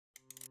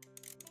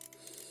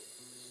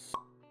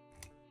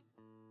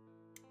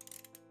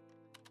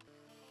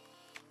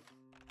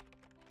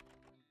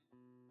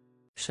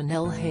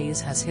Chanelle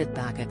Hayes has hit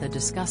back at the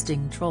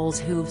disgusting trolls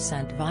who've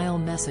sent vile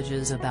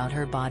messages about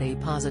her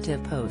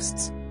body-positive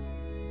posts.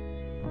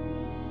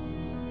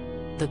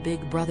 The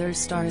Big Brother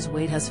star's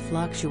weight has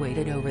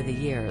fluctuated over the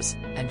years,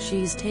 and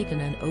she's taken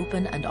an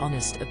open and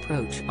honest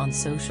approach on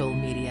social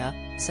media,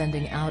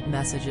 sending out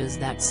messages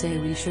that say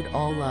we should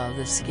all love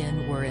the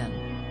skin we're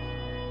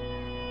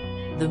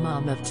in. The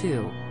mom of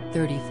two,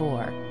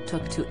 34,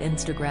 took to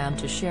Instagram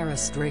to share a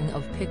string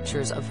of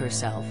pictures of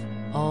herself,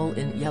 all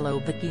in yellow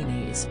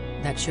bikinis,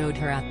 that showed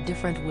her at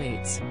different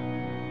weights.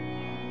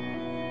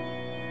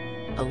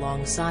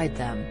 Alongside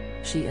them,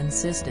 she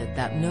insisted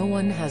that no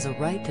one has a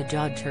right to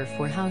judge her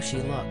for how she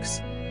looks.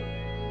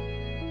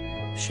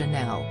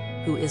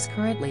 Chanelle, who is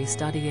currently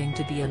studying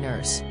to be a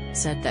nurse,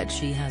 said that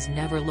she has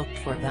never looked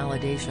for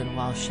validation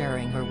while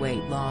sharing her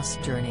weight loss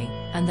journey,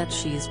 and that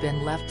she's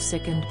been left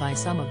sickened by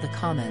some of the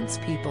comments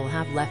people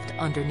have left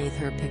underneath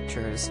her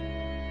pictures.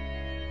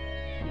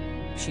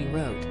 She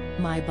wrote,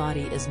 "My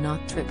body is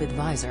not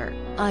TripAdvisor,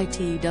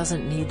 it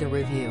doesn't need a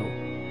review.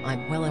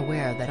 I'm well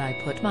aware that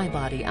I put my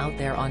body out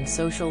there on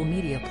social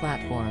media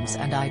platforms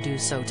and I do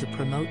so to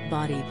promote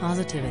body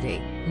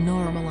positivity,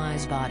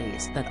 normalize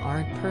bodies that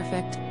aren't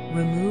perfect,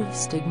 remove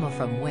stigma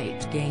from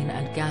weight gain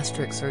and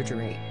gastric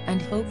surgery,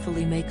 and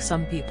hopefully make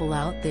some people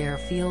out there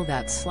feel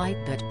that slight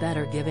bit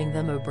better, giving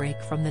them a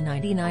break from the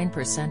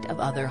 99% of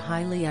other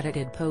highly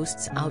edited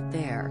posts out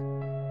there.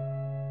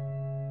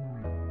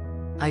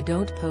 I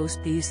don't post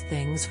these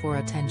things for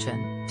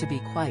attention. To be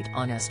quite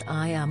honest,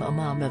 I am a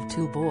mom of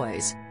two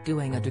boys,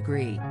 doing a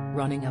degree,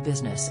 running a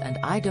business, and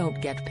I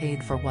don't get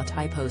paid for what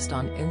I post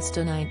on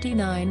Insta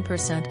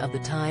 99% of the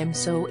time,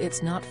 so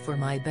it's not for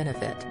my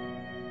benefit.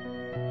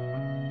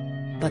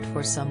 But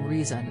for some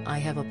reason I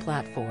have a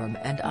platform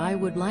and I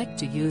would like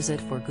to use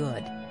it for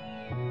good.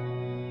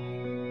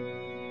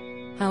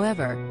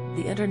 However,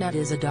 the internet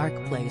is a dark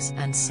place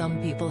and some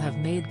people have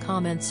made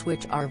comments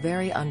which are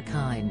very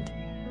unkind."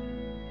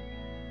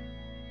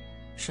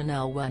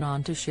 Chanelle went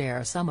on to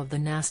share some of the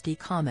nasty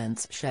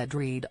comments she'd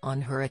read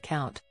on her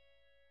account.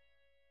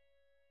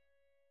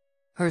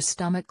 "Her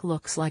stomach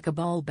looks like a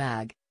ball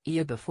bag,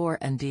 ew before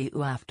and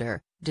ew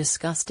after,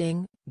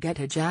 disgusting, get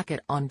a jacket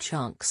on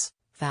chunks,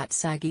 fat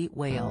saggy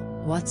whale,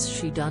 what's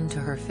she done to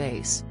her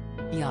face?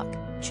 Yuck,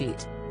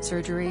 cheat,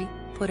 surgery,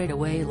 put it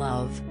away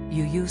love,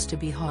 you used to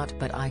be hot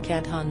but I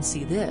can't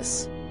unsee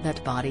this,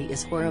 that body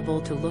is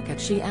horrible to look at."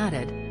 She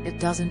added, "It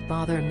doesn't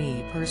bother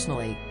me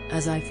personally,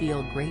 as I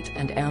feel great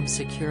and am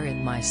secure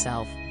in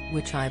myself,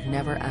 which I've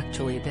never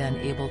actually been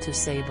able to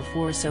say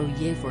before, so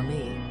yay for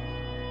me."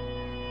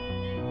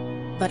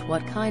 But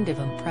what kind of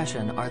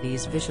impression are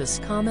these vicious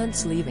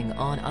comments leaving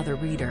on other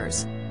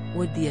readers?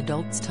 Would the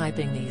adults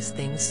typing these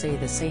things say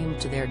the same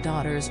to their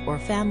daughters or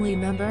family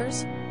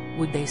members?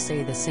 Would they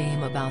say the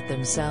same about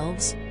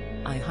themselves?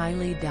 I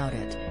highly doubt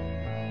it.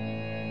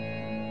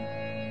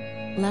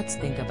 Let's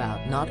think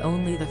about not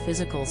only the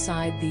physical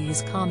side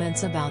these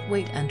comments about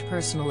weight and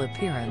personal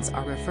appearance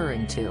are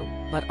referring to,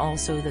 but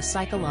also the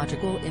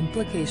psychological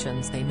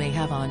implications they may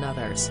have on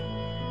others.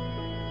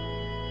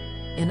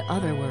 In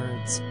other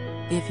words,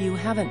 if you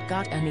haven't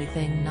got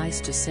anything nice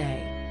to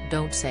say,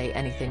 don't say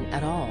anything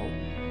at all.